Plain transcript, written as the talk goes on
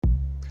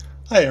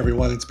Hi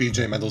everyone, it's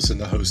BJ Mendelson,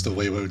 the host of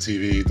Weibo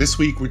TV. This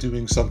week we're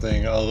doing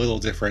something a little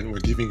different. We're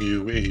giving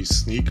you a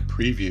sneak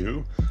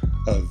preview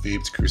of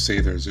Vaped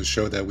Crusaders, a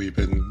show that we've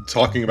been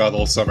talking about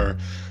all summer.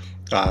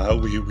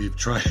 We've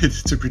tried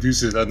to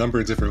produce it a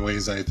number of different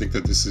ways, and I think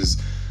that this is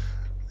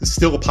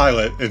still a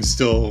pilot and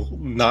still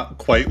not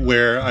quite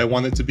where I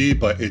want it to be,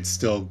 but it's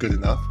still good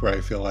enough where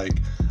I feel like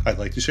I'd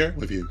like to share it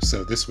with you.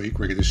 So this week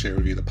we're going to share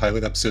with you the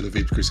pilot episode of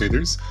Vaped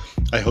Crusaders.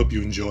 I hope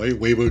you enjoy.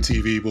 Weibo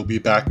TV will be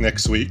back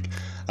next week,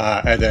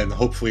 and then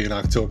hopefully in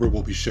October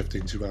we'll be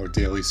shifting to our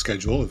daily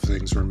schedule if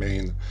things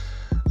remain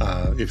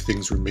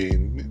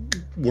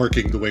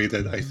working the way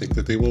that I think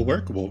that they will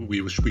work. Well,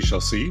 we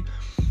shall see.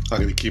 I'm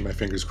going to keep my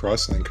fingers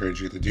crossed and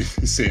encourage you to do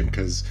the same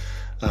because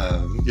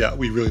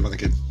we really want to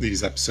get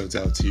these episodes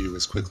out to you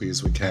as quickly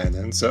as we can.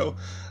 And so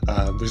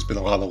there's been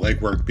a lot of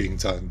legwork being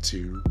done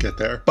to get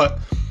there. But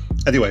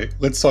anyway,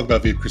 let's talk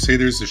about Vaped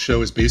Crusaders. The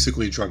show is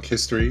basically drunk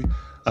history.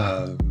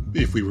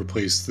 If we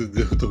replace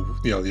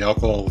the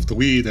alcohol with the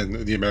weed and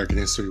the American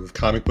history with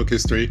comic book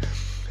history.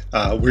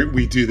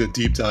 We do the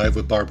deep dive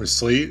with Barbara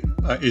Slate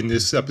in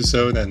this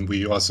episode, and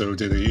we also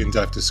did an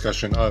in-depth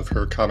discussion of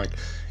her comic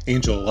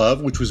Angel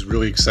Love, which was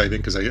really exciting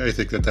because I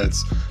think that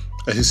that's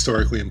a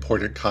historically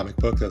important comic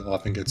book that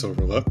often gets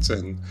overlooked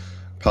and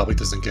probably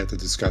doesn't get the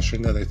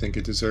discussion that I think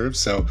it deserves.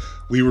 So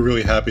we were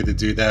really happy to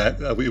do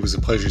that. It was a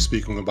pleasure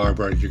speaking with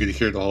Barbara. You're going to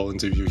hear the whole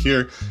interview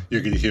here.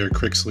 You're going to hear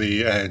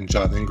Crixley and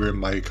John Ingram,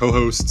 my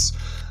co-hosts,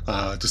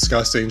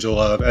 discuss Angel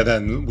Love, and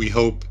then we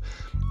hope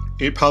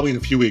probably in a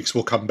few weeks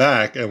we'll come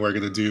back and we're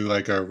going to do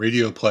like a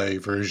radio play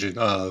version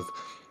of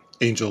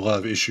Angel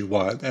Love issue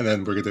 1, and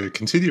then we're going to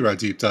continue our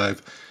deep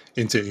dive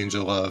into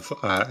Angel Love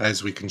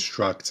as we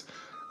construct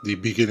the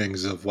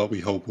beginnings of what we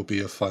hope will be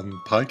a fun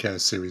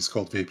podcast series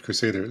called Vaped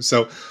Crusaders.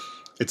 So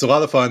it's a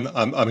lot of fun.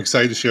 I'm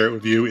excited to share it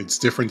with you. It's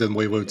different than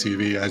Weibo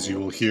TV, as you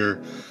will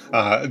hear.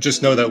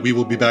 Just know that we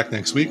will be back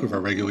next week with our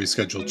regularly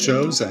scheduled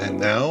shows, and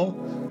now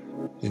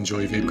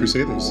enjoy Vaped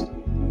Crusaders.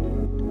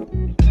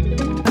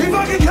 He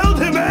fucking killed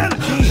him, man!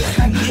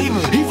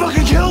 He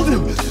fucking killed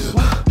him!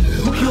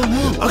 Who killed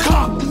him? A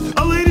cop!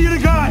 A lady and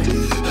a guy!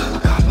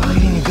 A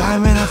lady and a guy,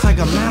 man, that's like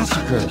a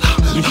massacre.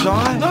 You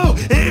saw it? No,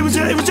 it was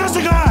just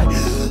a guy!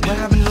 What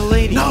happened to the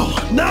lady? No!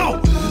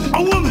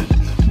 A woman!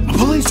 A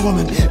police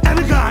woman and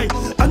a guy!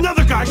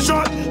 Another guy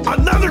shot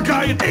another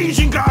guy, an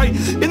Asian guy,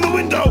 in the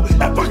window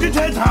at fucking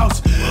Ted's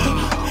house!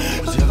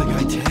 Was the other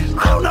guy Ted?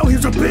 I don't know, he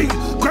was a big,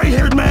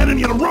 gray-haired man and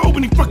he had a robe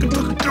and he fucking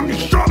took a gun and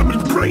he shot him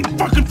and his brain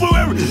fucking flew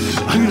everywhere.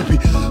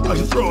 I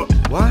can throw it.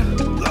 What?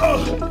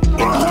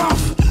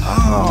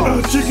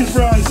 Chicken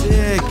fries.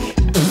 Sick.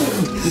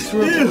 You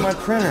threw it in my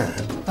printer.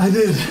 I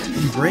did.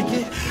 Did you break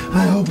it?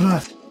 I hope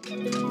not.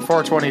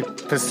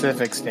 4:20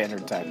 Pacific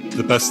Standard Time.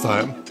 The best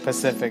time.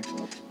 Pacific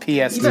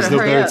PST. There's no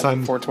better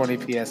time. 4:20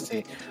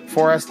 PST.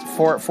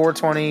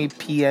 4:20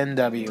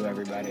 PNW,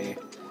 everybody.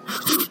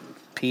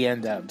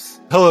 PN dubs.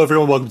 Hello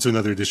everyone, welcome to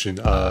another edition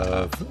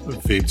of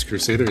Vaped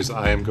Crusaders.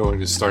 I am going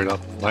to start up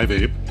my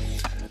vape.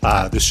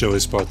 This show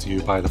is brought to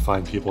you by the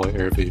fine people at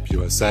Air Vape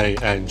USA,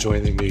 and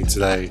joining me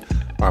today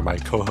are my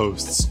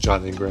co-hosts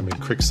John Ingram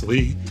and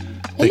Crixley.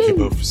 Thank you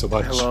both so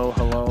much.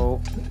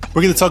 Hello.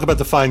 We're going to talk about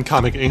the fine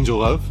comic Angel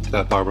Love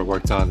that Barbara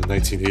worked on in the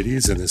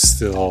 1980s and is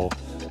still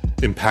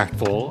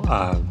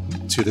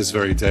impactful to this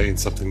very day, and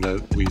something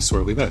that we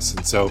sorely miss.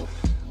 And so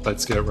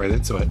let's get right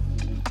into it.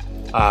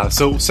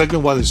 So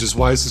segment 1 is just,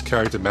 why does this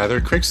character matter?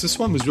 Crix, this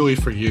one was really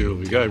for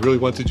you. I really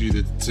wanted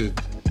you to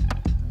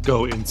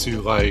go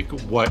into like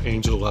what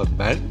Angel Love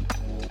meant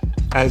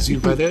as you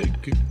read it,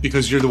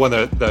 because you're the one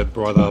that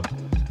brought up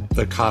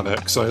the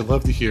comic. So I'd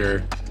love to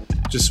hear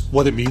just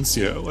what it means to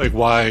you. Like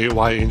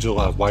why Angel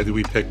Love? Why do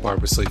we pick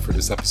Barbara Slate for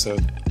this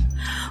episode?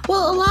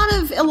 Well, a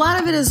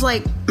lot of it is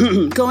like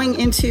going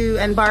into,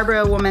 and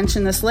Barbara will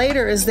mention this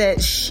later, is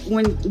that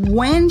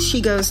when she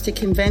goes to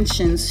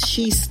conventions,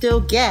 she still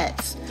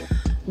gets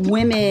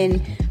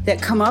women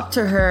that come up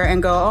to her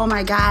and go, oh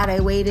my God, I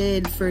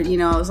waited for,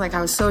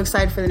 I was so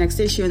excited for the next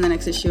issue and the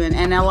next issue.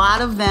 And a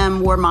lot of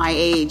them were my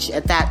age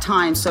at that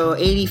time. So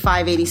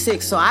 85,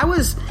 86. So I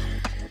was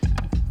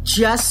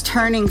just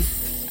turning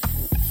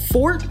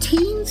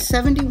 14,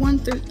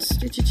 71.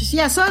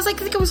 Yeah. So I was like,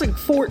 I think I was like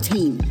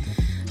 14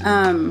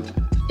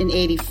 in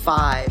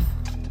 85.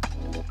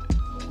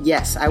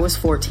 Yes, I was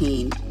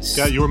 14.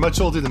 Yeah, you were much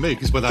older than me,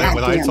 because when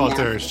I talked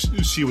to her,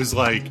 she was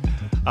like,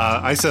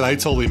 I said I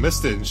totally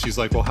missed it, and she's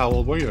like, well, how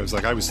old were you? I was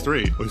like, I was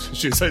 3.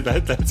 She was like,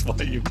 that's why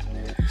you...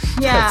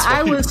 Yeah,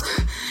 I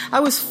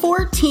was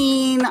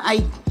 14.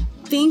 I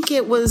think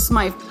it was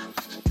my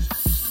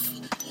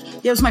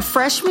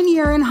freshman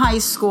year in high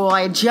school.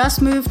 I had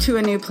just moved to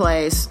a new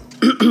place,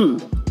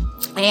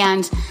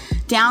 and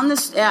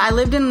I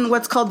lived in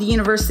what's called the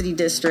University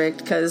District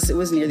because it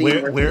was near the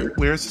university.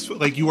 Where is this?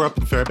 Like, you were up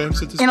in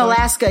Fairbanks at this point? In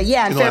Alaska,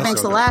 yeah, in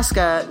Fairbanks,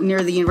 Alaska,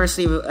 near the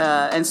university.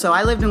 And so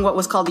I lived in what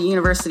was called the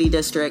University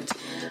District.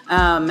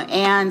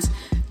 And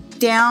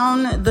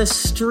down the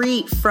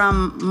street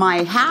from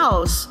my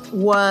house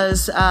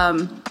was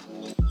a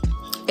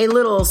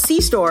little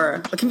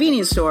C-store, a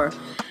convenience store.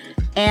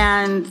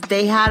 and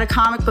they had a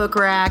comic book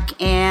rack.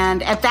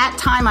 And at that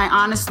time,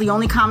 the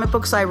only comic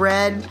books I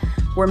read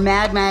were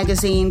Mad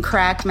Magazine,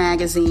 Cracked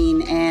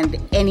Magazine, and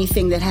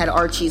anything that had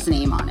Archie's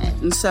name on it.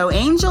 And so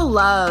Angel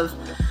Love,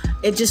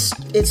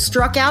 it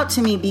struck out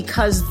to me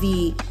because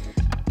the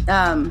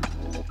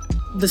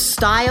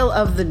style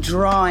of the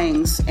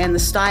drawings and the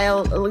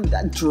style of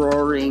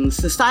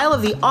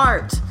the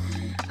art,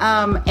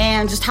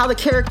 and just how the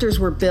characters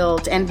were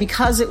built, and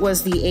because it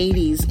was the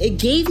 80s, it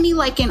gave me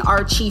like an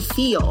Archie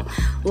feel.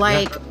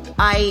 Like,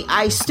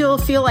 I still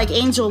feel like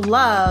Angel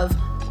Love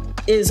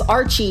is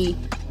Archie,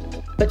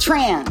 but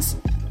trans.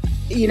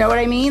 You know what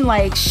I mean?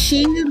 Like,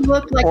 she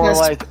looked like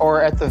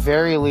or at the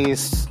very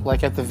least,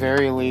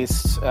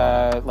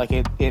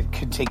 it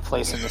could take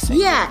place in the same.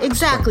 Yeah,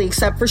 exactly.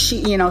 Except for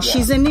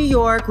she's in New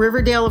York.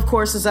 Riverdale, of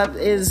course,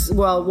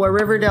 where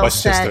Riverdale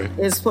set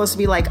is supposed to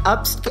be like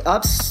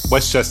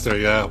Westchester,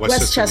 yeah,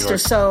 Westchester.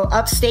 So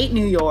upstate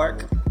New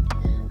York.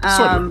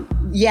 Sort of.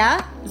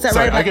 Yeah, is that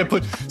Sorry, right? I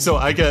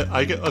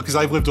get because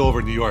I've lived all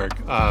over New York.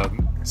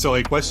 So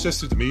like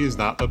Westchester to me is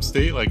not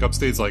upstate. Like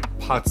upstate's like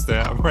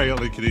Potsdam, right on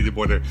the Canadian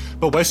border.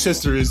 But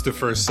Westchester is the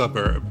first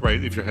suburb,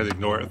 right? If you're heading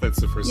north, that's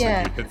the first thing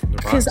you hit from the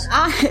Bronx. Because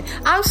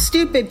I was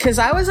stupid because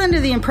I was under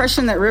the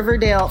impression that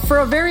Riverdale, for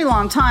a very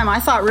long time, I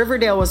thought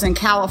Riverdale was in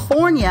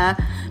California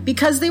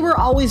because they were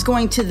always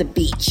going to the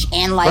beach.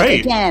 And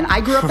again, I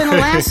grew up in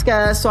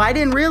Alaska, so I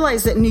didn't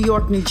realize that New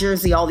York, New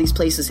Jersey, all these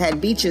places had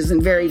beaches,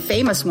 and very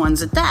famous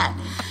ones at that.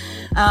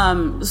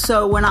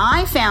 So when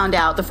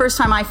the first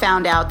time I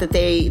found out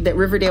that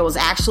Riverdale was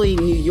actually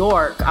New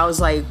York, I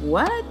was like,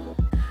 what?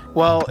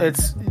 Well,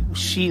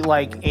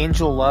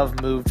 Angel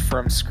Love moved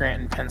from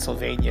Scranton,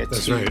 Pennsylvania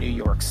to New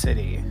York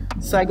City.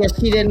 So I guess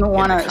she didn't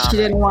want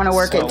to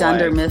work at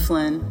Dunder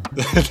Mifflin.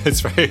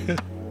 That's right.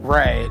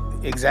 Right,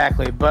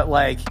 exactly. But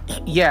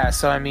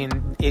so I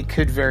mean, it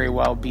could very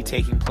well be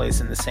taking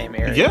place in the same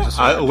area. Yeah,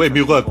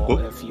 look.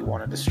 If you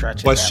wanted to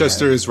stretch it,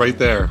 Westchester is right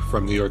there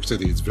from New York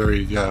City. It's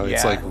very,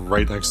 it's like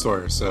right next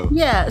door. So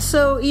yeah,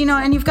 so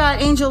and you've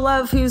got Angel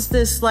Love, who's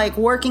this like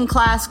working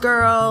class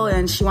girl,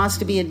 and she wants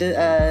to be an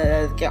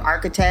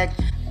architect,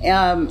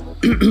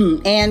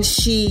 and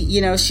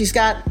she's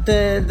got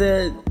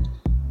the.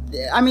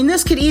 I mean,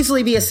 this could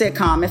easily be a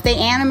sitcom. If they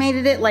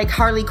animated it like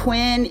Harley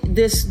Quinn,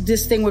 this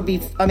thing would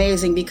be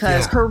amazing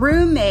because her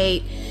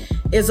roommate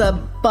is a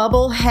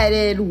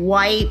bubble-headed,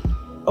 white,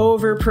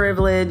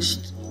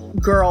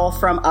 overprivileged girl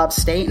from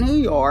upstate New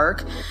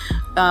York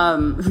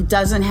who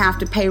doesn't have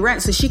to pay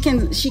rent, so she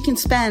can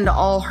spend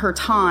all her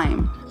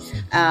time.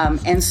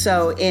 And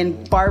so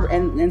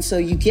so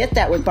you get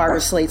that with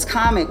Barbara Slate's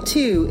comic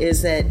too.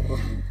 Is that?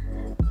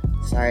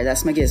 Sorry,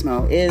 that's my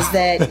gizmo. Is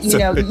that,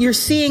 you're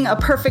seeing a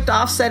perfect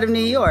offset of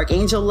New York.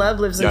 Angel Love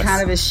lives in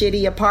kind of a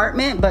shitty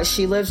apartment, but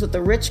she lives with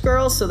the rich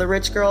girl. So the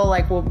rich girl,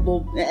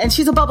 will and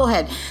she's a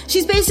bubblehead.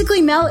 She's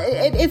basically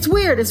it's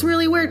weird. It's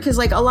really weird because,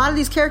 a lot of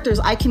these characters,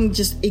 I can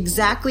just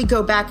exactly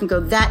go back and go,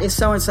 that is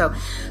so and so.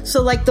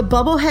 So, the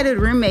bubbleheaded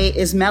roommate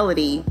is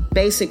Melody,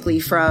 basically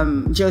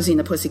from Josie and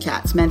the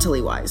Pussycats,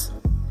 mentally wise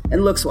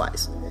and looks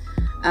wise.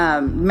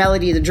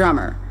 Melody, the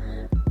drummer,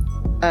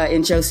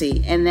 in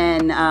Josie, and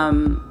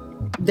then.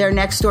 Their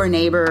next door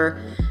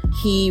neighbor,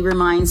 he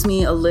reminds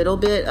me a little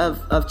bit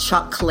of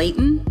Chuck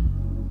Clayton.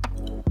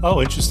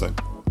 Oh, interesting.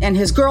 And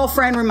his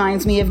girlfriend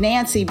reminds me of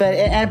Nancy, but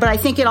I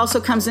think it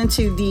also comes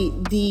into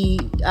the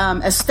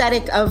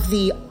aesthetic of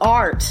the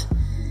art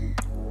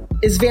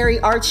is very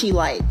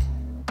Archie-like.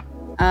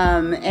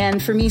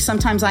 And for me,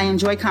 sometimes I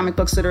enjoy comic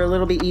books that are a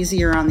little bit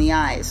easier on the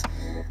eyes.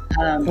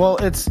 Well,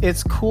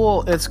 it's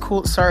cool. It's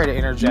cool. Sorry to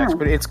interject,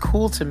 but it's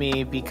cool to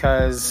me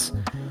because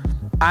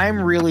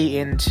I'm really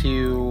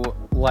into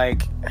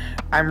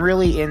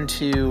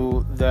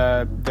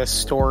the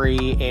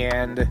story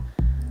and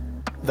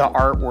the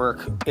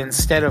artwork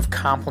instead of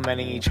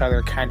complementing each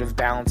other, kind of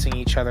balancing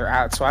each other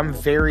out. So I'm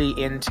very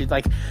into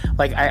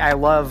I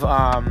love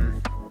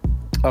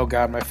oh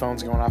god, my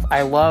phone's going off.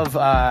 I love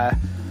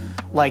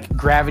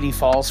Gravity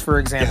Falls, for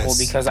example,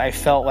 because I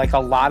felt like a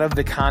lot of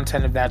the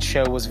content of that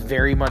show was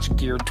very much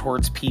geared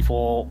towards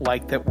people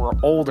that were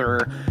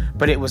older,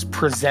 but it was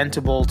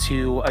presentable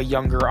to a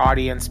younger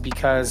audience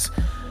because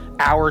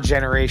our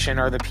generation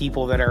are the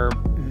people that are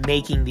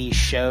making these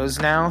shows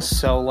now.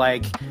 So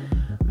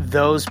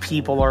those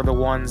people are the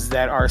ones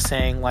that are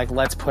saying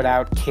let's put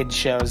out kid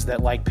shows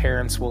that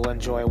parents will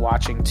enjoy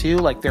watching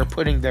too. They're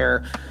putting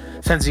their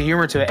sense of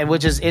humor to it, and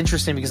which is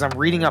interesting because I'm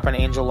reading up on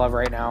Angel Love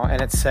right now,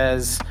 and it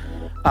says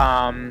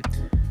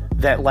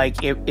that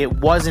it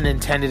wasn't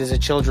intended as a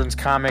children's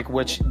comic,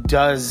 which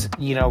does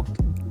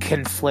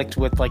conflict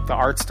with the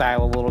art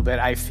style a little bit,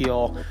 I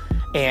feel.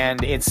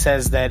 And it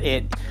says that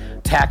it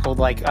tackled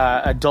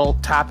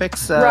adult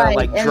topics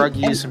drug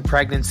use and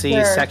pregnancy,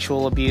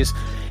 sexual abuse,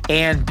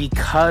 and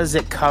because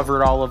it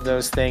covered all of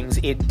those things,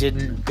 it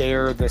didn't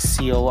bear the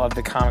seal of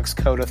the Comics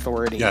Code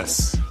Authority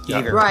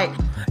either. Right.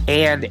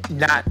 And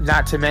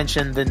not to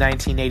mention the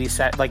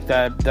 1987,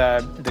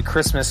 the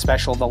Christmas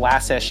special, the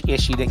last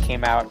issue that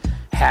came out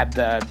had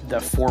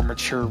the for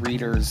mature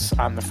readers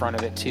on the front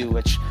of it too,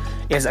 which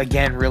is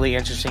again really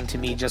interesting to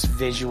me, just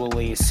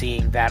visually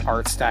seeing that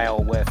art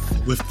style with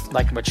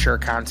like mature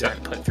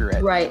content put through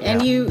it. Right.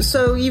 And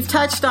you've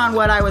touched on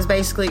what I was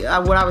basically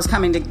what I was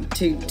coming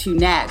to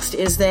next,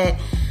 is that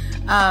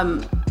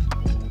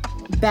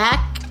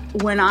back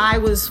when I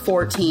was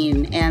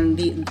 14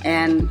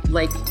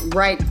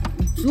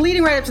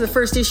 leading right up to the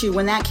first issue,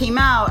 when that came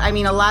out, I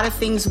mean, a lot of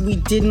things we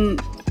didn't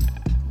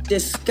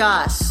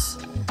discuss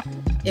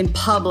in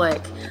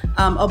public.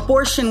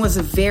 Abortion was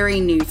a very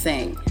new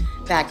thing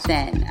back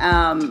then,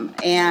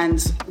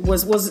 and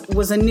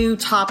was a new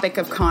topic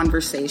of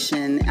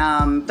conversation.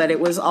 But it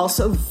was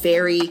also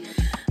very,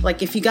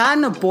 like, if you got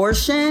an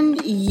abortion,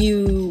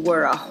 you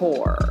were a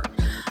whore.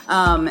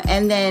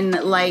 And then,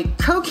 like,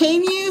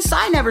 cocaine use,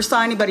 I never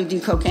saw anybody do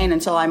cocaine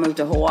until I moved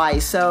to Hawaii.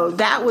 So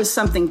that was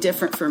something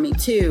different for me,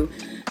 too,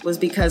 was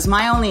because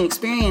my only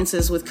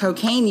experiences with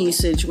cocaine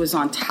usage was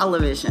on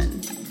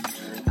television.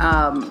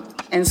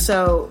 And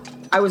so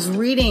I was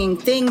reading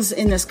things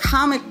in this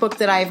comic book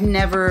that I'd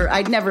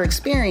never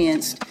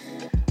experienced.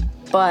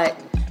 But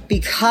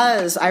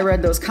because I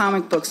read those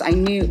comic books,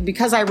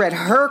 because I read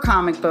her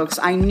comic books,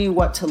 I knew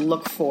what to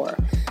look for.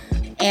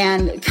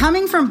 And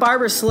coming from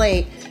Barbara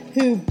Slate,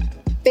 who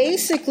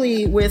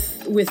basically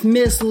with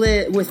Ms.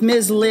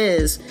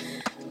 Liz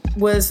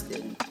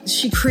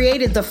she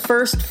created the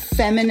first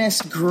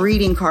feminist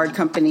greeting card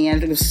company,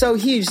 and it was so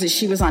huge that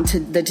she was on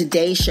the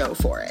Today Show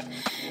for it.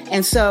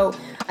 And so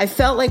I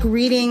felt like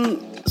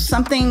reading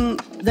something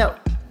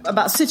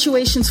about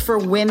situations for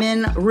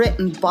women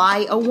written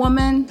by a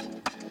woman.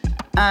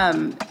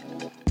 And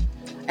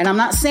I'm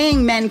not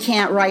saying men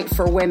can't write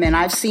for women.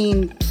 I've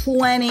seen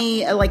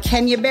plenty, like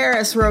Kenya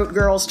Barris wrote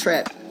Girls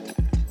Trip.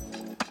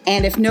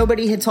 And if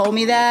nobody had told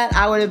me that,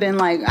 I would have been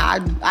like,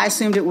 I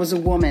assumed it was a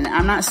woman.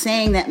 I'm not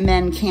saying that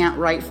men can't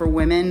write for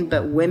women,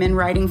 but women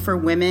writing for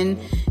women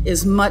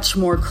is much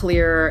more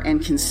clear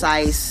and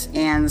concise,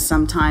 and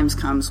sometimes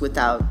comes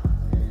without,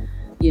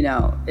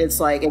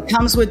 it's like, it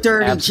comes with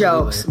dirty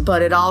jokes,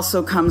 but it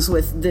also comes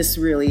with, this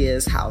really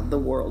is how the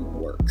world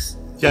works.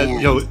 Yeah,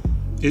 and,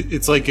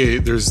 it's like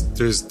there's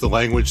the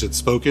language that's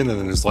spoken, and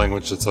then there's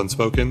language that's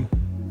unspoken.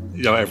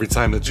 Every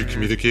time that you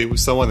communicate with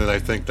someone, and I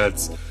think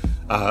that's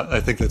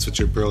what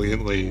you're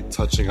brilliantly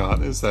touching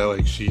on, is that,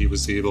 like, she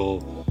was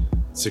able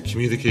to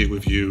communicate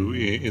with you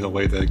in a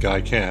way that a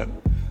guy can't.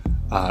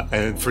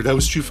 And that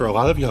was true for a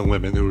lot of young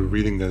women who were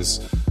reading this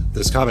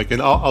comic.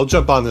 And I'll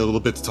jump on a little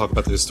bit to talk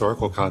about the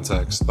historical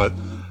context. But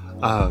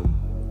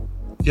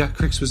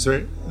Crix, was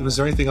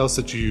there anything else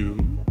that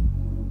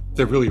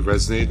really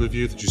resonated with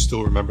you that you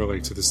still remember,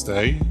 like, to this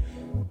day?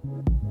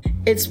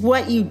 It's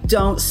what you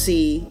don't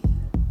see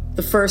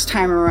the first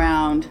time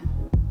around.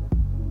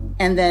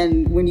 And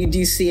then when you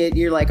do see it,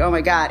 you're like, oh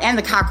my God. And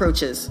the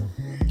cockroaches.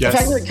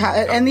 Yes.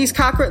 And these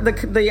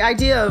the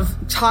idea of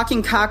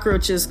talking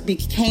cockroaches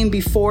came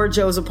before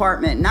Joe's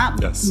apartment.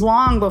 Not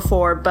long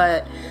before,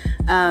 but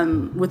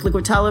with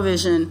Liquid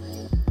Television.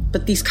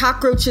 But these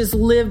cockroaches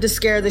live to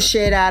scare the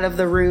shit out of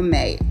the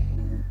roommate.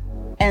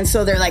 And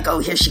so they're like, oh,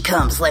 here she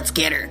comes. Let's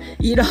get her.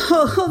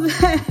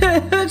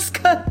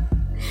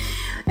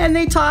 And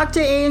they talk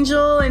to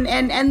Angel,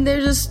 and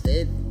they're just...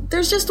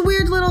 There's just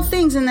weird little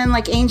things, and then,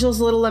 like, Angel's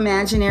little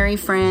imaginary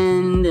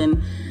friend,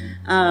 and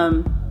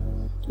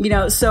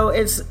so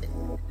it's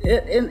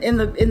in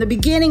the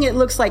beginning it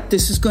looks like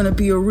this is going to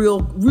be a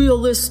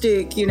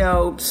realistic,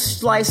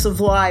 slice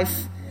of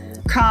life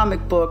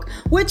comic book,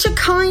 which it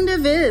kind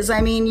of is.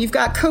 I mean, you've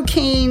got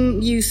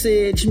cocaine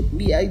usage,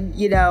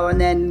 and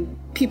then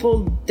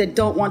people that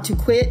don't want to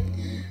quit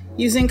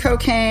using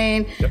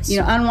cocaine,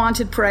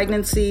 unwanted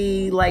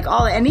pregnancy, like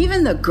all that. And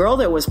even the girl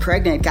that was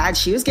pregnant, God,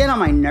 she was getting on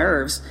my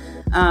nerves.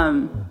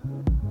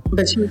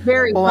 But she was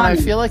very funny. And I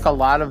feel like a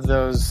lot of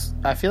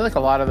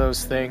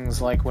those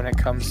things, like when it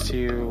comes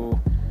to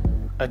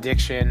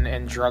addiction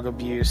and drug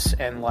abuse,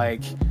 and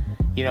like,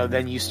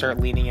 then you start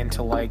leaning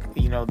into, like,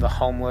 the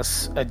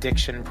homeless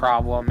addiction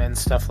problem and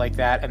stuff like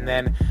that. And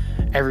then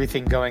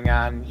everything going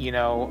on,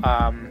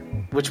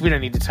 which we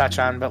don't need to touch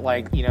on, but,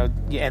 like,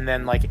 and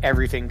then, like,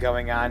 everything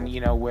going on,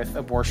 with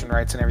abortion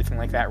rights and everything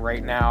like that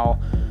right now.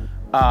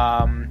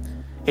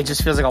 It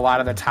just feels like a lot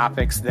of the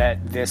topics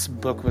that this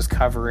book was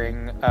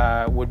covering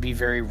would be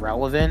very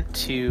relevant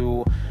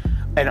to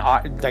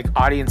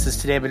audiences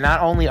today, but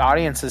not only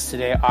audiences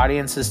today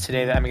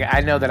that, I mean, I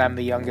know that I'm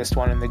the youngest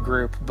one in the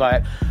group,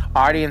 but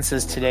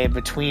audiences today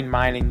between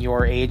mine and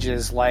your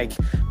ages, like,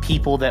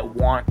 people that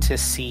want to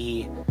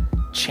see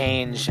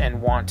change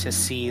and want to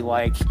see,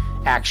 like,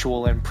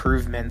 actual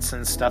improvements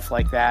and stuff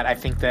like that. I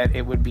think that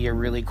it would be a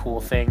really cool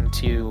thing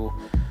to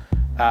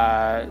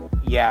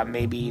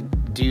maybe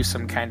do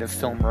some kind of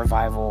film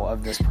revival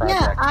of this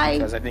project,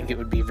 because I think it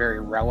would be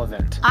very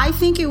relevant. I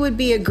think it would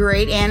be a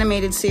great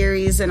animated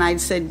series, and I'd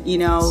said,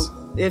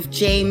 if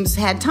James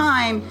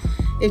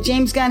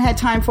Gunn had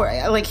time for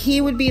it, like,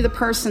 he would be the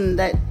person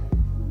that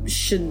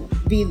should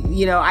be,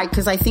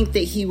 because I think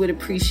that he would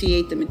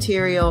appreciate the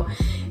material.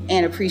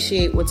 and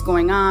appreciate what's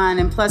going on.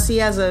 And plus, he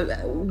has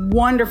a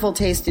wonderful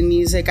taste in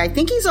music. I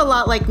think he's a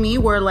lot like me,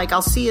 where like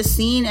I'll see a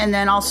scene and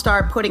then I'll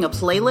start putting a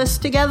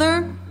playlist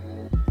together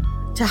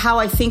to how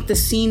I think the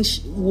scene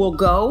will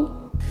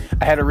go.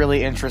 I had a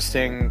really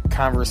interesting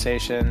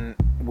conversation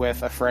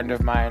with a friend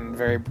of mine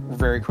very,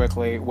 very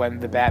quickly when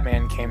the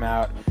Batman came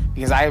out,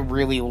 because I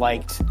really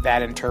liked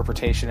that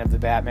interpretation of the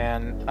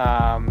Batman,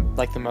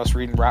 like the most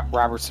recent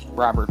Robert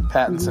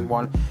Pattinson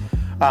one.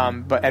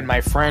 And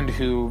my friend,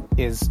 who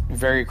is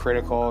very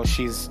critical,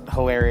 she's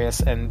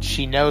hilarious, and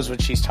she knows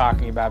what she's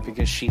talking about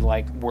because she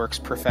like works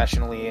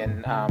professionally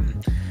in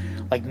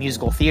like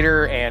musical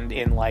theater and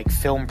in like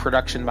film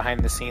production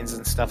behind the scenes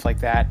and stuff like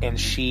that. And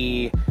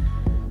she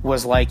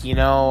was like,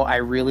 I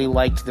really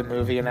liked the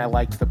movie and I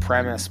liked the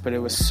premise, but it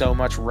was so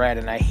much red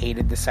and I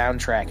hated the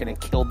soundtrack and it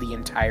killed the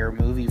entire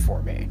movie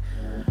for me.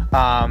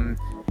 And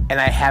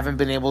I haven't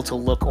been able to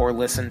look or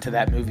listen to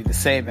that movie the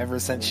same ever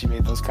since she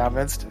made those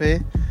comments to me,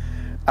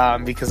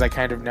 because I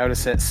kind of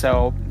notice it.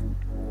 So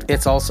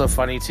it's also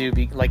funny too,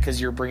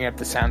 because you're bringing up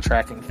the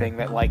soundtracking thing,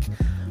 that like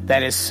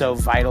that is so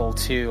vital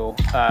to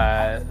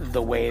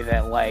the way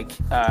that like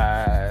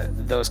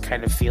those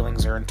kind of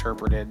feelings are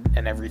interpreted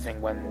and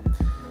everything when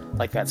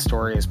like that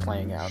story is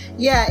playing out.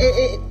 Yeah,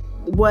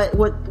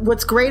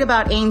 what's great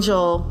about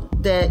Angel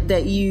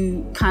that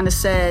you kind of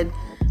said,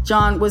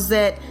 John, was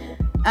that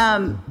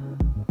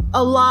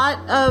a lot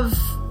of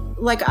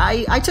like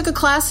I took a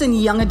class in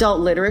young adult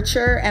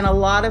literature, and a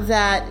lot of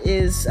that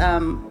is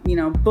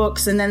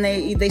books, and then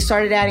they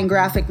started adding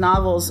graphic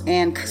novels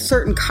and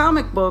certain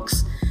comic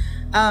books,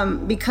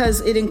 because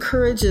it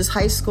encourages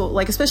high school,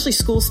 like especially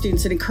school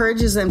students, it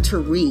encourages them to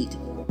read.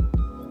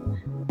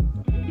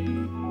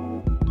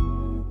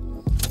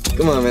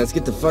 Come on, man, let's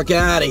get the fuck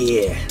out of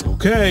here.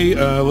 Okay,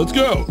 let's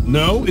go.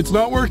 No, it's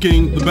not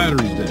working. The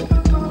battery's dead.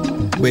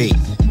 Wait.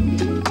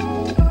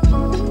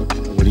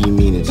 What do you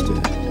mean it's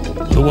dead?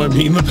 Oh, I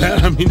mean the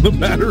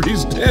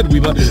battery's dead. The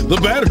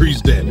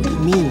battery's dead. What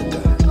do you mean the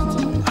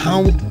battery's dead?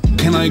 How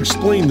can I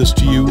explain this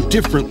to you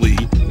differently?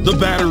 The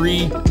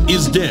battery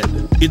is dead.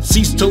 It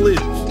ceased to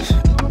live.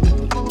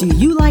 Do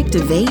you like to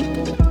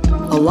vape?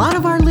 A lot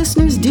of our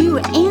listeners do,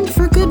 and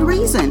for good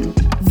reason.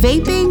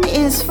 Vaping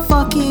is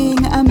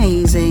fucking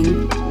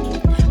amazing.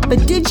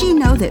 But did you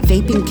know that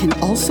vaping can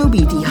also be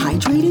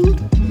dehydrating?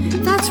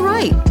 That's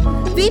right.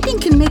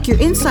 Vaping can make your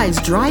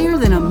insides drier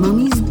than a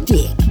mummy's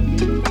dick.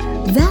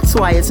 That's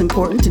why it's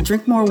important to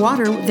drink more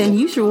water than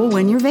usual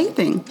when you're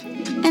vaping.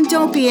 And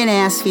don't be an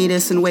ass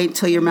fetus and wait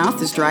till your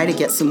mouth is dry to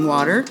get some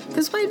water,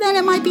 because by then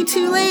it might be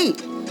too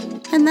late.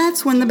 And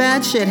that's when the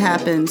bad shit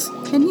happens.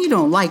 And you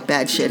don't like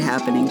bad shit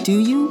happening, do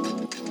you?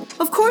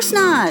 Of course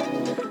not.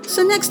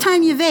 So next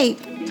time you vape,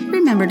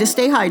 remember to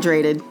stay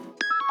hydrated.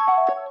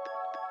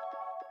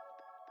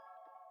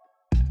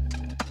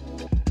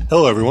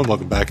 Hello, everyone.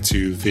 Welcome back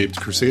to Vaped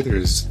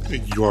Crusaders,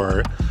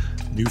 your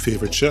new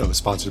favorite show,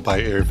 sponsored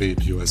by Air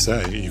Vape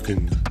USA. You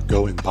can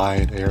go and buy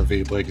an Air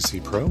Vape Legacy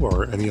Pro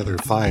or any other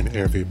fine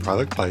Air Vape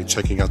product by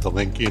checking out the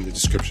link in the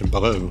description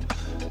below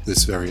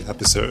this very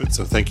episode.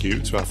 So thank you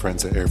to our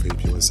friends at Air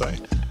Vape USA.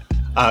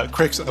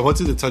 Craig, I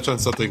wanted to touch on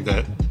something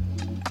that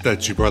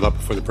you brought up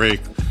before the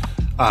break,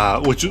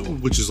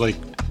 which is like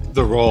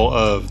the role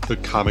of the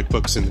comic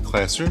books in the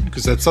classroom,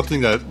 because that's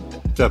something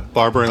that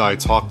Barbara and I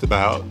talked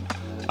about,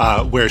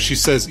 where she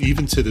says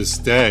even to this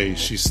day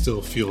she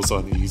still feels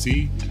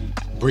uneasy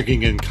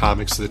bringing in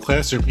comics to the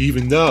classroom,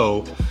 even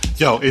though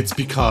it's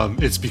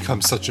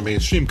become such a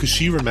mainstream. Because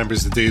she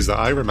remembers the days that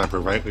I remember,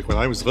 right? Like when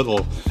I was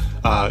little,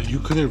 you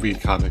couldn't read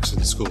comics in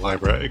the school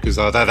library because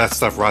that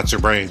stuff rots your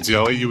brains.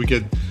 You would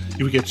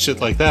get shit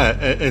like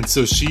that, and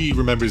so she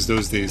remembers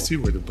those days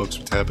too, where the books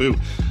were taboo.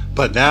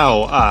 But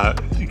now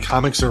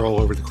comics are all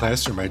over the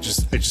classroom. I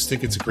just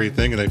think it's a great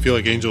thing, and I feel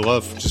like Angel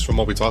Love, just from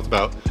what we talked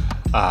about,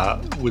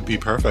 would be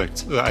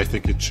perfect. I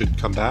think it should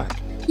come back.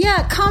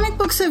 Yeah, comic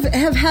books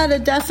have had a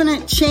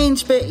definite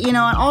change, but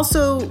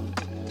also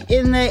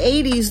in the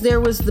 80s there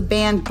was the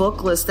banned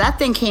book list. That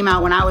thing came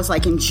out when I was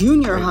like in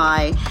junior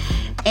high,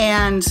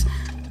 and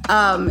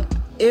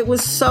it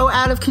was so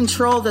out of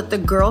control that the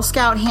Girl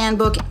Scout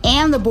Handbook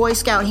and the Boy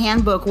Scout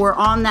Handbook were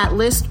on that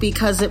list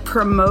because it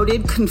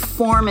promoted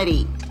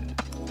conformity.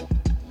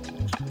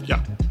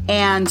 Yeah.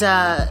 And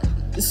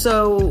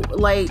so,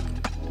 like,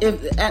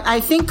 I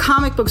think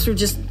comic books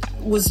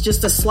was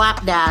just a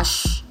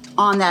slapdash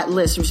on that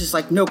list. It was just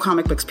like no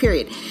comic books,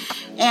 period.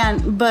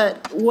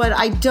 But what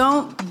I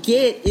don't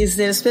get is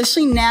that,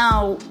 especially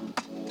now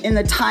in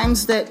the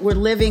times that we're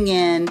living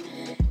in,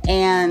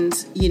 and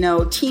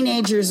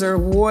teenagers are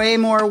way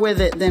more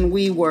with it than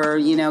we were,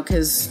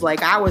 because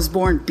like I was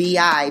born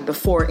BI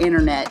before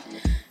internet,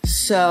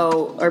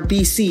 or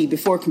BC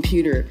before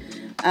computer.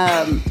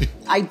 I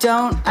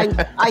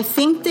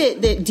think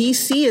that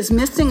DC is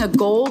missing a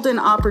golden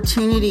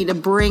opportunity to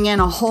bring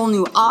in a whole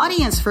new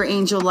audience for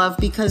Angel Love,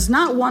 because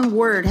not one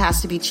word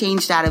has to be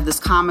changed out of this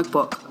comic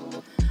book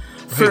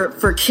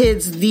for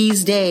kids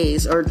these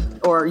days,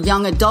 or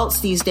young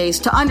adults these days,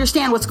 to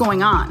understand what's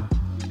going on.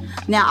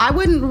 Now,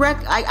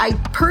 I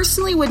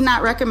personally would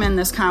not recommend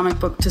this comic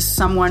book to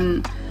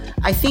someone.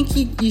 I think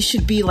you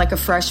should be like a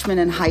freshman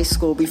in high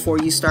school before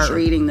you start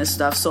reading this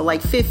stuff. So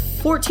like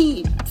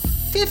 15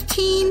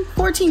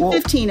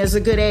 is a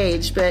good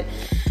age. But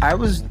I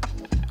was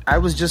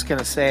just going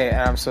to say,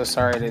 and I'm so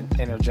sorry to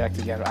interject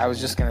again. I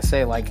was just going to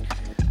say, like,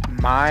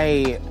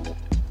 I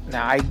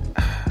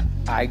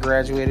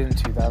graduated in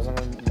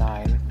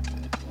 2009.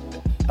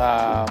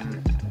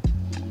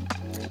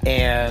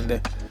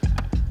 And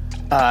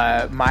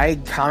my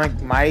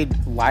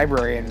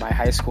library in my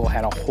high school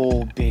had a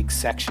whole big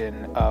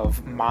section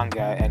of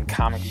manga and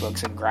comic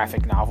books and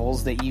graphic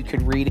novels that you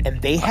could read,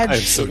 and they had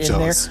shit in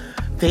there.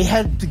 They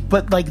had,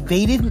 but like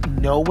they didn't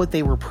know what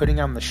they were putting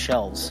on the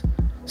shelves.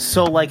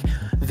 So like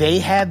they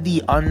had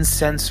the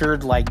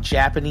uncensored like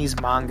Japanese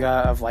manga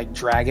of like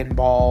Dragon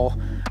Ball.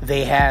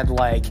 They had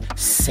like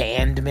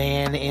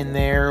Sandman in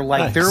there.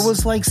 Like nice. There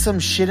was like some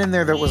shit in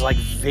there that was like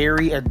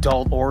very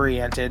adult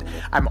oriented.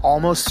 I'm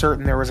almost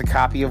certain there was a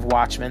copy of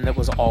Watchmen that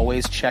was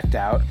always checked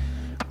out.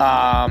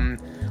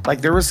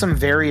 Like there was some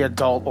very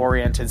adult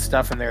oriented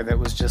stuff in there that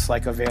was just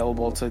like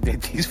available to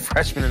these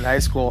freshmen in high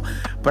school.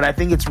 But I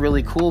think it's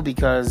really cool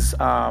because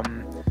I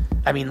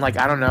mean, like,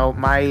 I don't know,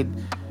 my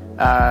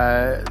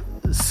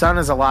son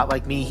is a lot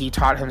like me. He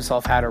taught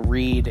himself how to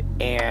read,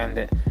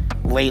 and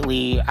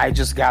lately I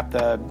just got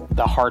the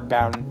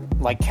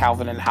hardbound like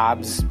Calvin and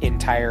Hobbes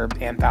entire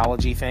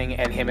anthology thing,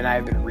 and him and I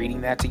have been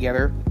reading that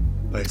together.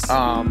 Nice.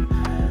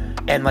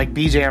 And like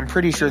BJ, I'm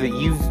pretty sure that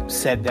you've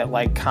said that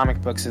like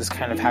comic books is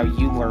kind of how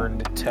you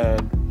learned to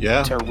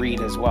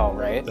read as well,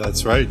 right?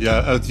 That's right.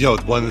 Yeah.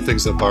 One of the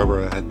things that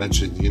Barbara had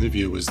mentioned in the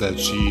interview was that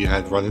she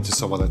had run into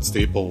someone at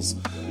Staples,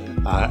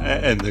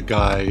 and the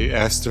guy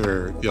asked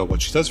her,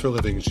 what she does for a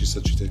living, and she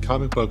said she did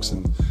comic books,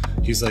 and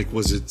he's like,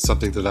 was it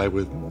something that I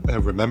would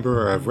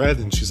remember or have read?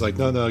 And she's like,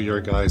 no, you're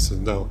a guy, so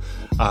no.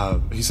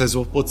 He says,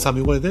 well, tell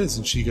me what it is,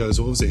 and she goes,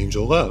 well, it was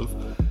Angel Love.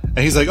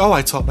 And he's like, oh,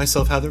 I taught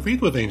myself how to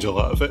read with Angel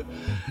Love.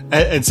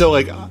 And so,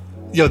 like,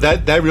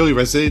 that really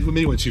resonated with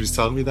me when she was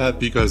telling me that,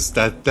 because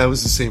that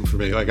was the same for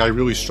me. Like, I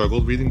really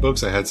struggled reading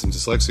books. I had some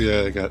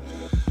dyslexia. I got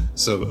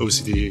some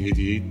OCD,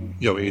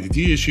 ADD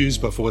issues,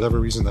 but for whatever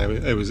reason,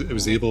 I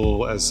was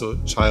able as a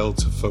child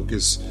to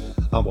focus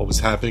on what was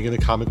happening in a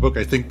comic book.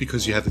 I think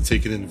because you had to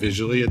take it in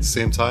visually at the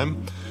same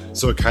time,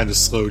 so it kind of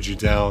slowed you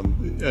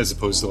down as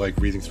opposed to like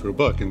reading through a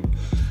book. And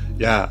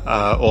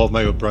all of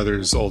my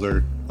brother's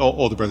older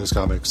brothers'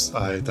 comics,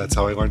 that's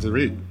how I learned to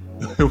read.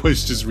 It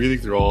was just reading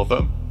through all of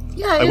them.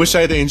 Yeah, I wish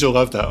I had Angel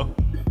Love though.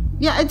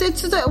 Yeah,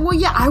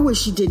 I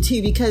wish you did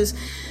too, because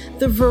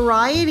the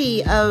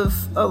variety of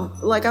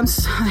like, I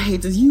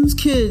hate to use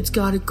kids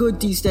got it good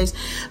these days,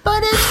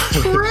 but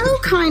it's true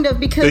kind of,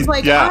 because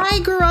I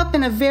grew up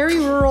in a very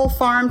rural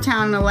farm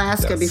town in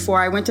Alaska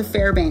before I went to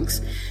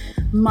Fairbanks.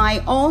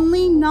 My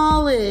only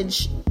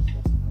knowledge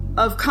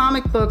of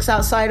comic books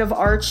outside of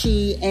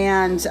Archie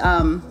and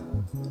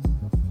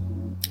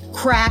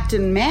Cracked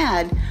and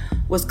Mad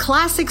was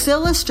Classics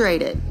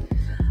Illustrated,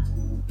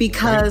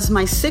 because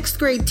my 6th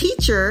grade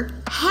teacher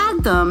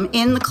had them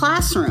in the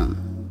classroom.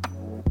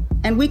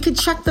 And we could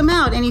check them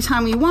out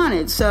anytime we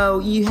wanted. So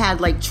you had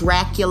like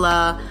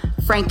Dracula,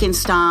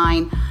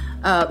 Frankenstein,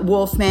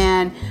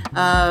 Wolfman.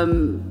 I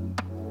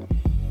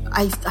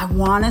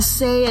want to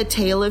say A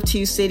Tale of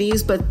Two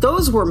Cities, but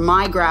those were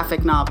my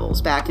graphic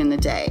novels back in the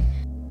day.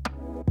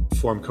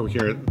 Form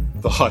coherent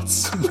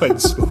thoughts when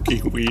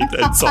smoking weed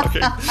and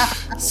talking.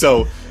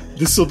 So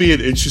this will be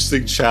an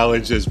interesting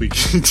challenge as we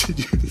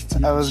continue to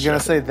do. I was going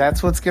to say,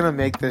 that's what's going to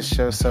make this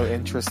show so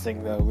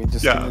interesting, though. We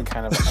just need to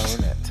kind of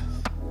own it.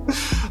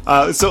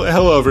 So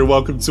hello everyone,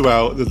 welcome to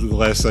the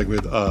last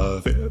segment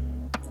of,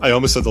 I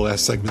almost said the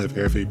last segment of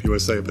Air Vape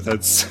USA, but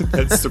that's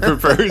the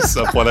reverse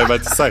of what I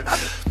meant to say.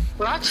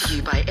 Brought to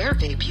you by Air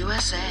Vape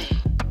USA.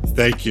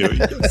 Thank you.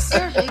 Yes.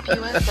 Air Vape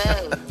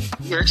USA.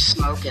 You're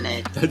smoking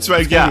it. That's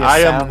right. Yeah, I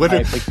am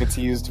literally. I think it's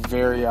used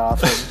very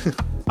often.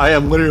 I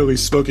am literally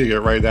smoking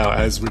it right now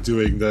as we're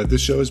doing this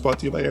show is brought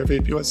to you by Air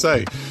Vape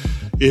USA.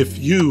 If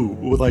you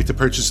would like to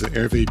purchase an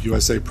Air Vape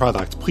USA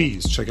product,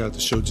 please check out the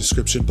show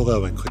description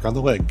below and click on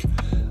the link.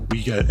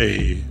 We get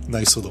a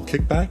nice little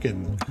kickback,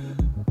 and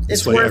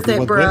it's worth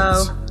it, bro.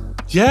 Wins.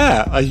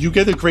 Yeah, you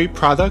get a great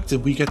product,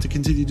 and we get to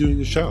continue doing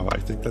the show. I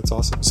think that's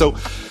awesome. So,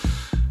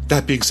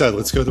 that being said,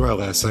 let's go to our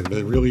last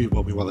segment. And really,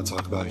 what we want to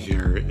talk about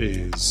here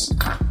is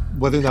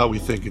whether or not we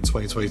think in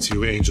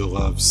 2022 Angel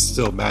Love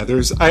still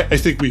matters. I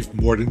think we've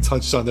more than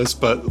touched on this,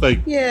 but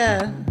like,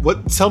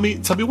 tell me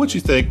what you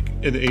think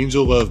an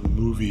Angel Love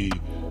movie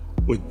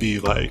would be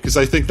like, because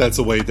I think that's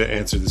a way to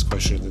answer this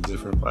question in a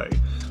different way.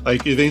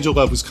 Like, if Angel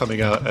Love was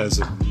coming out as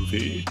a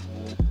movie,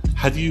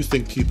 how do you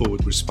think people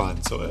would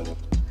respond to it?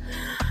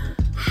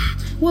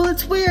 Well,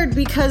 it's weird,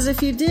 because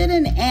if you did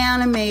an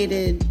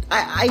animated,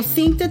 I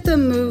think that the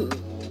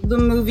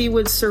movie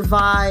would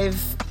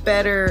survive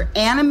better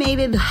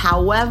animated.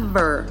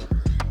 However,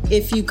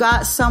 if you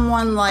got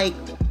someone like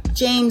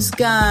James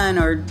Gunn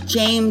or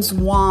James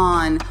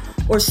Wan,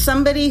 or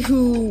somebody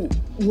who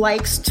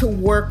likes to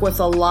work with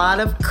a lot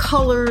of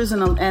colors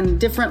and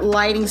different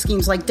lighting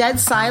schemes. Like Dead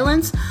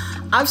Silence,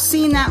 I've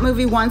seen that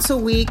movie once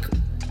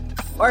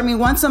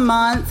a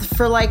month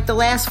for like the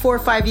last 4 or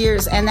 5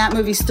 years, and that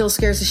movie still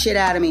scares the shit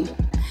out of me.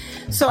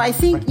 So I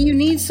think you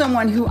need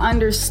someone who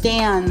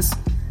understands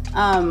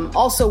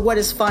also what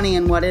is funny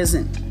and what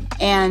isn't.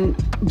 And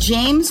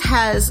James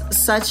has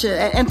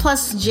and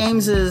plus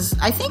James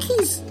I think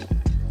he's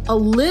a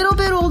little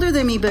bit older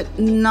than me, but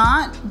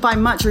not by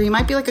much, or he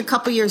might be like a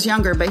couple years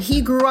younger, but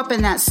he grew up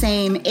in that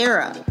same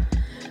era.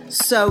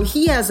 So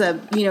he has a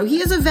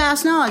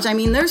vast knowledge. I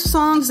mean, there's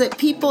songs that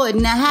people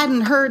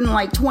hadn't heard in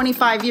like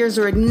 25 years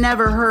or had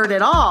never heard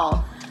at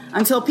all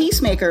until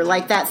Peacemaker,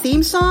 like that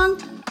theme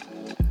song.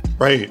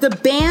 Right. The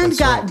band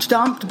got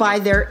dumped by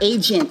their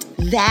agent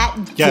that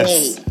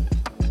day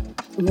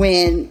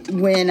when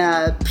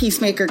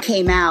Peacemaker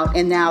came out,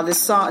 and now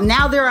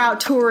they're out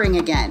touring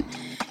again.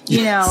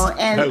 You know,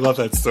 and I love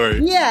that story.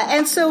 Yeah,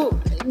 and so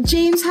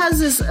James has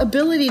this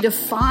ability to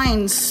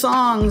find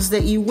songs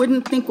that you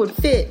wouldn't think would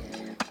fit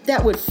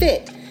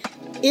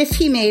if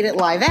he made it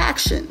live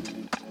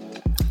action.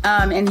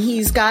 And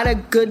he's got a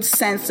good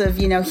sense of,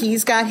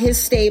 he's got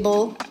his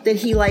stable that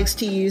he likes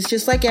to use,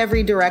 just like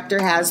every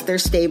director has their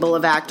stable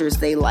of actors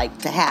they like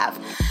to have.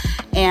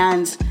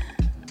 And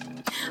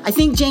I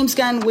think James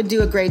Gunn would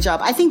do a great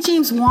job. I think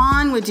James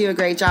Wan would do a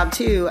great job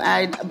too.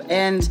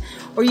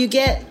 Or you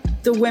get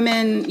the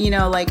women,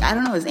 like, I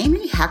don't know, is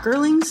Amy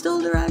Heckerling still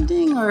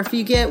directing? Or if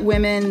you get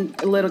women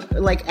a little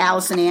like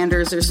Allison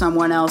Anders or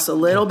someone else a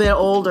little bit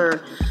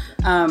older,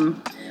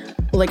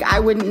 like I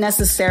wouldn't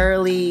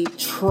necessarily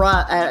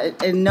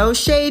trust, no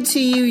shade to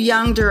you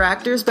young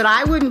directors, but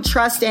I wouldn't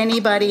trust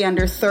anybody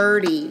under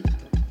 30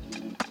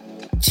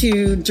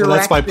 to direct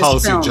that's my this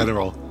policy film. In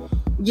general.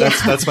 Yeah.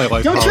 That's my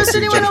life. Don't trust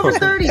anyone over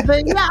 30,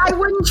 but yeah, I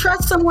wouldn't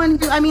trust someone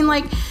who, they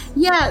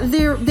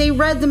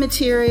read the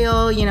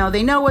material,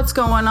 they know what's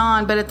going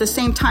on, but at the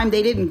same time,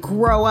 they didn't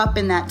grow up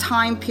in that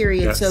time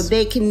period, so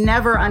they can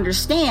never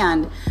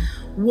understand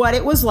what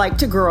it was like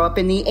to grow up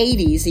in the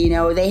 80s.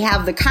 They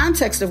have the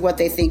context of what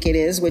they think it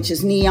is, which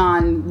is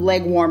neon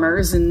leg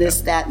warmers and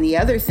this, that, and the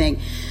other thing.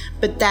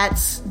 But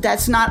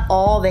that's not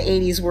all the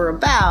 80s were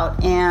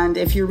about. And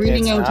if you're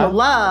reading Angel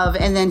Love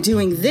and then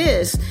doing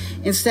this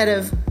instead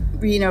of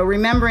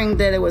remembering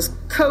that it was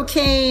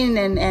cocaine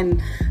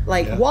and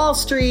Wall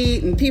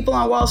Street, and people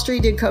on Wall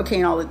Street did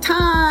cocaine all the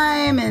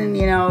time, and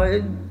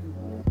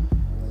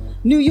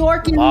New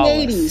York in the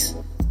 80s,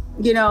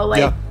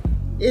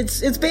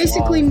 it's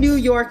basically New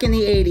York in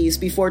the 80s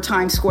before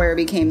Times Square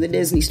became the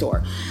Disney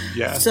store.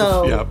 Yeah.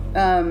 So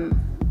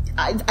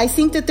I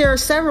think that there are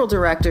several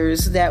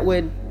directors that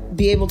would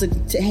be able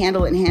to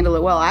handle it and handle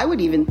it well. I would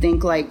even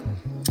think I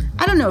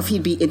don't know if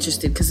he'd be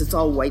interested because it's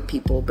all white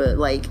people, but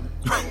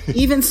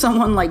even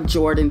someone like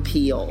Jordan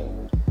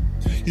Peele.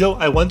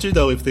 I wonder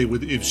though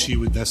does she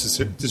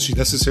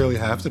necessarily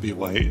have to be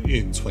white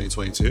in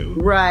 2022?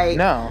 Right.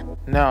 No,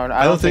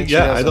 I don't think.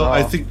 Yeah,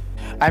 I think.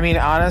 I mean,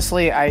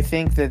 honestly, I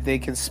think that they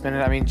can spin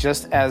it. I mean,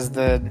 just as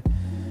the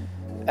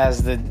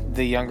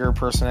younger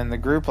person in the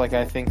group,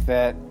 I think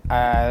that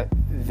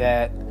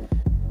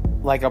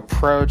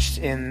approached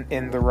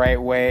in the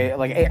right way,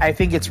 I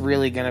think it's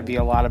really going to be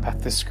a lot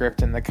about the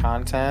script and the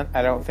content.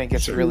 I don't think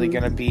it's really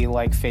going to be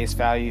face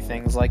value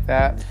things like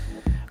that.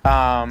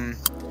 I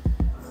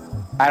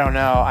don't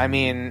know. I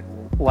mean,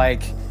 we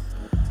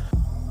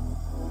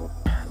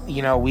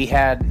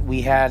had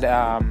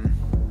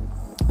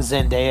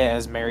Zendaya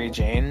as Mary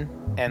Jane,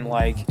 and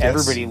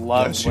everybody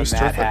loved when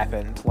that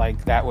happened.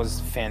 That was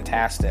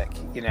fantastic,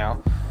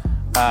 So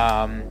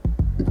I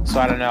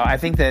don't know. I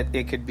think that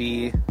it could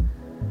be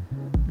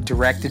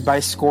directed by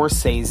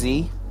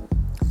Scorsese.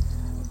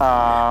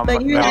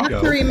 But you have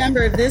to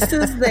remember, this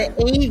is the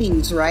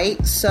 80s,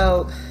 right?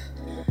 So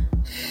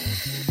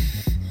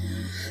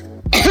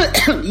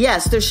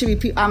yes, there should be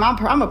people.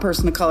 I'm a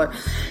person of color.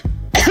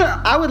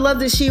 I would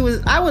love it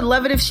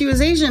if she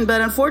was Asian,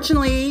 but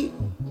unfortunately,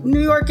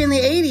 New York in the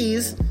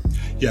 80s,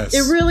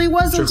 it really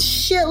was a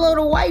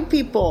shitload of white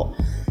people.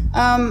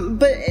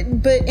 But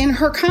in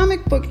her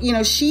comic book,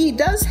 she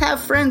does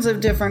have friends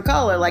of different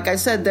color. Like I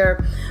said,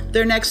 their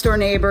next door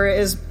neighbor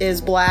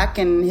is black,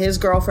 and his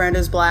girlfriend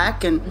is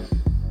black, and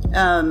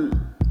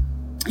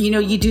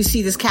you do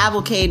see this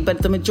cavalcade,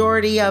 but the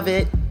majority of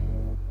it,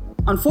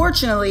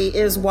 unfortunately,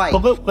 is white.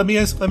 Well, let me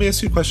ask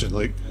you a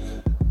question.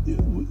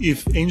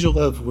 If Angel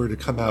Love were to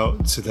come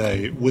out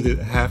today, would it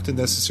have to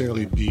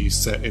necessarily be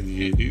set in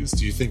the 80s?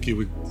 Do you think it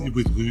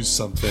would lose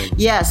something?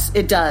 Yes,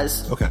 it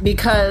does. Okay.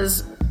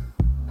 Because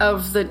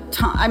of the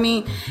time. I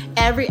mean,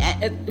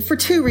 for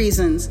two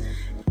reasons.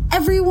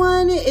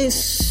 Everyone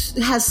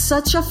has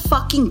such a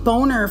fucking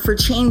boner for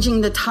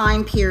changing the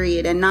time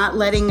period and not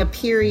letting a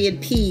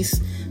period piece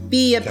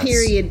be a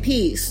period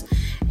piece.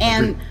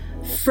 And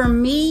for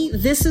me,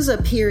 this is a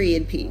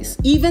period piece.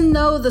 Even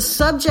though the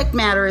subject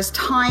matter is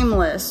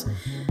timeless,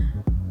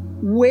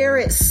 where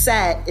it's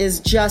set is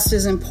just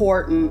as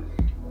important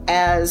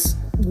as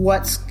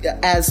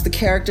the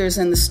characters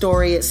and the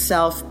story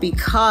itself,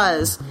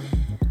 because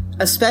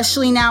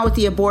especially now with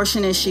the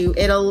abortion issue,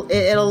 it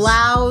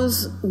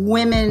allows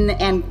women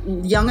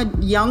and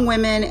young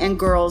women and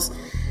girls,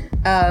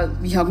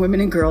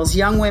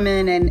 young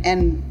women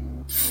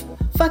and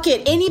fuck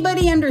it,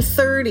 anybody under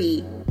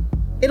 30.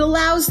 It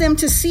allows them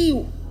to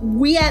see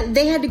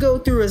they had to go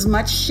through as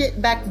much shit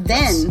back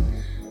then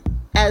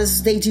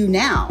as they do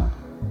now.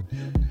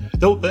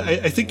 No, but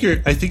I think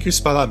you're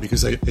spot on,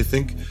 because I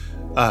think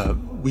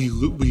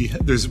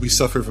we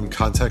suffer from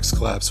context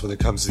collapse when it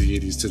comes to the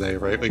 80s today,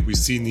 right? Like, we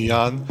see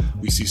Neon,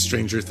 we see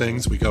Stranger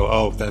Things, we go,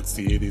 oh, that's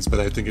the 80s. But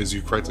I think, as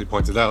you correctly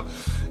pointed out,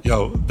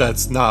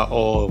 that's not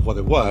all of what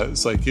it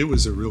was. Like, it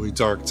was a really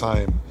dark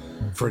time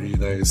for the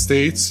United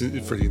States,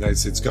 for the United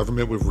States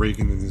government, with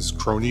Reagan and his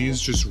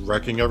cronies just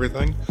wrecking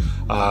everything,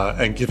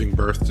 and giving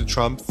birth to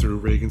Trump through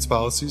Reagan's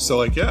policies. So,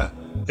 like, yeah.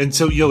 And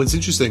so, it's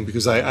interesting,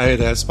 because I had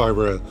asked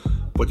Barbara,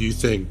 what do you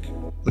think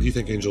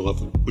Angel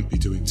Love would be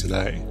doing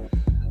today?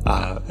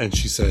 And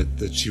she said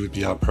that she would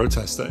be out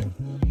protesting.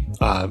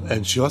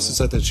 And she also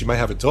said that she might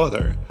have a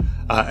daughter.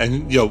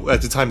 And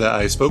at the time that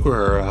I spoke with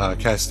her,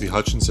 Cassidy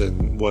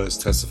Hutchinson was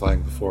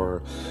testifying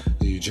before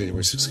the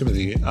January 6th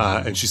committee,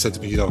 and she said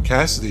to me,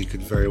 Cassidy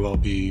could very well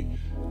be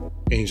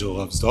Angel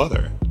Love's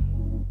daughter.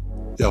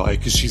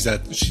 Because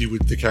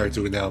the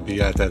character would now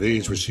be at that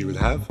age where she would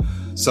have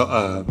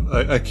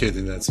a kid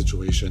in that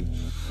situation.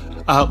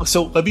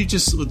 So let me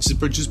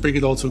just bring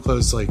it all to a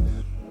close. Like,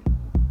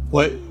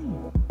 what,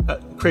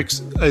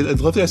 Crix, I'd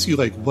love to ask you,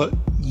 like, what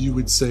you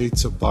would say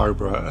to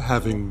Barbara,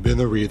 having been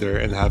a reader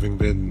and having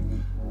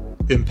been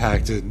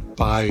impacted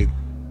by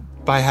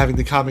having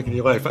the comic in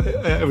your life.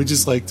 I would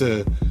just like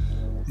to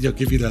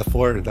give you that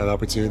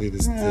opportunity to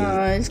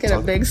I just get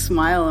a big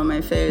smile on my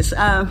face.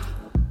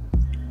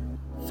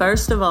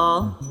 First of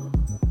all,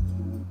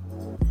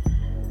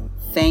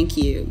 thank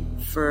you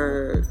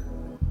for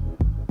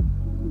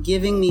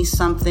giving me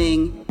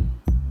something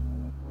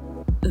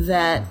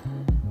that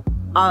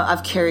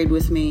I've carried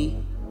with me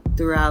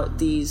throughout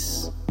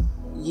these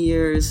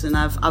years, and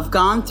I've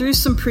gone through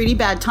some pretty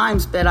bad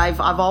times, but I've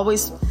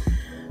always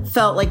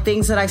felt like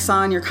things that I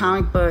saw in your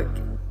comic book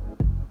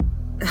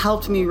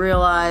helped me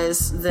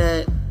realize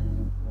that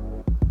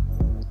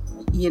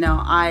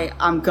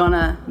I'm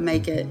gonna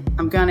make it.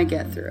 I'm gonna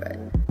get through it.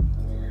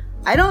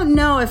 I don't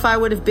know if I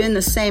would have been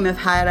the same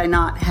had I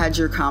not had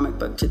your comic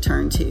book to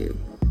turn to.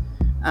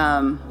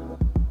 And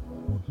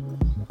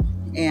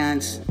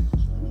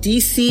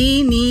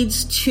DC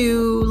needs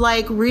to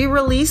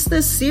re-release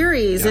this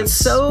series. Yes. It's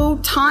so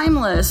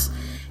timeless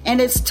and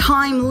it's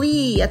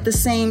timely at the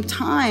same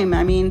time.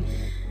 I mean,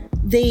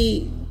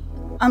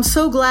 I'm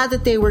so glad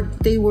that they were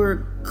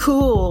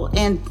cool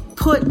and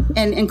put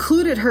and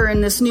included her in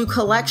this new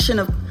collection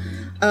of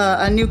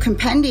a new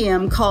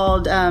compendium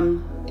called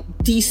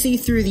DC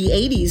Through the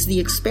 80s, The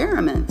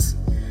Experiments.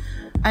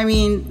 I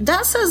mean,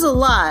 that says a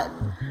lot,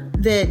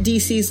 that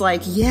DC's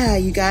like, yeah,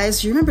 you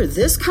guys, you remember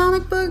this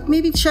comic book?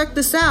 Maybe check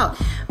this out.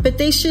 But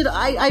they should,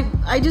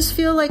 I just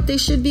feel like they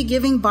should be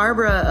giving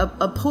Barbara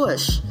a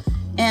push.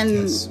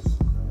 And,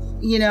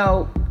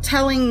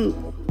 telling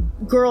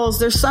girls,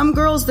 there's some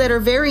girls that are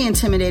very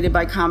intimidated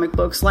by comic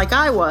books, like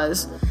I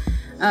was,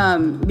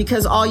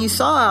 because all you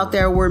saw out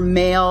there were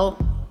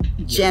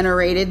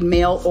male-generated,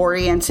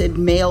 male-oriented,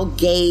 male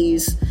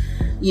gaze.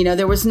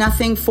 There was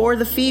nothing for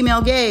the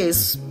female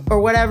gaze, or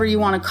whatever you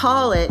want to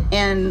call it.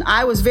 And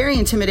I was very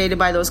intimidated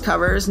by those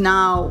covers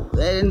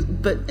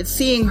but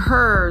seeing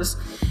hers,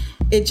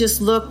 it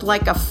just looked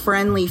like a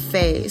friendly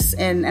face.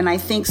 And I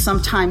think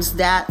sometimes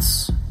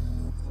that's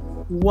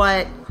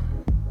what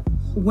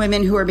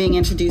women who are being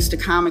introduced to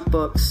comic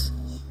books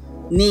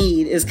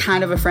need, is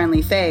kind of a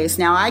friendly face.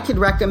 Now, I could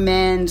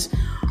recommend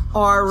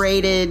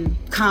R-rated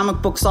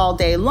comic books all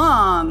day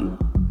long,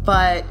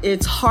 but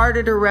it's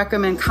harder to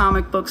recommend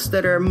comic books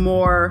that are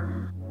more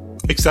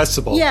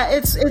accessible. Yeah,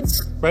 it's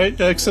right.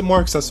 It's more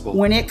accessible.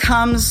 When it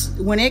comes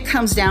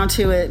down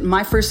to it,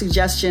 my first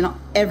suggestion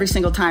every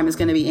single time is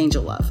going to be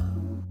Angel Love.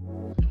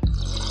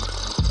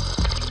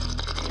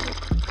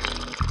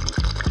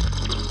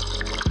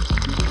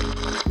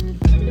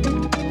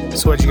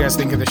 So what'd you guys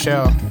think of the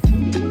show?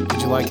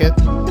 Did you like it?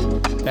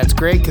 That's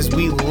great, because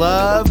we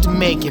loved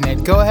making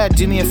it. Go ahead,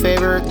 do me a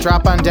favor,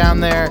 drop on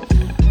down there,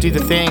 do the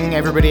thing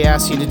everybody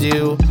asks you to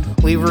do,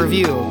 leave a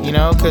review,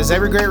 because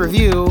every great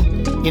review,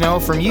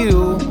 from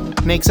you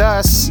makes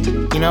us,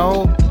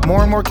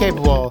 more and more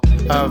capable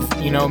of,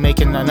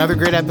 making another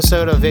great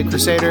episode of Vaped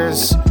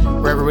Crusaders,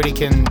 where everybody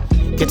can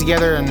get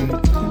together and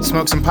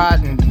smoke some pot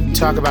and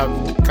talk about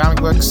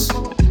comic books.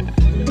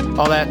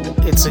 All that.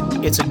 It's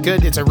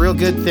a real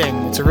good thing.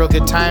 It's a real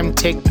good time.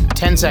 Take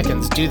 10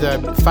 seconds. Do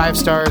the 5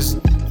 stars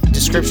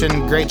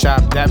description. Great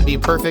job. That'd be a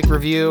perfect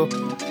review.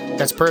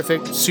 That's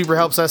perfect. Super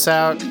helps us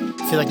out.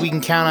 Feel like we can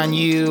count on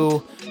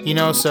you,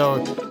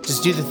 so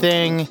just do the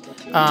thing.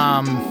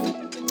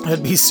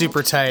 It'd be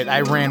super tight. I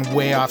ran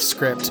way off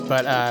script,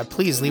 but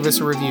please leave us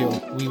a review.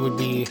 We would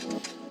be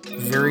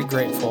very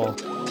grateful.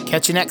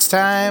 Catch you next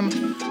time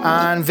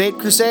on Vaped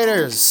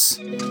Crusaders.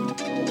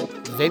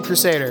 Vaped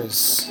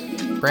Crusaders.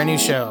 Brand new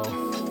show.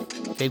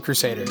 Vaped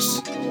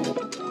Crusaders.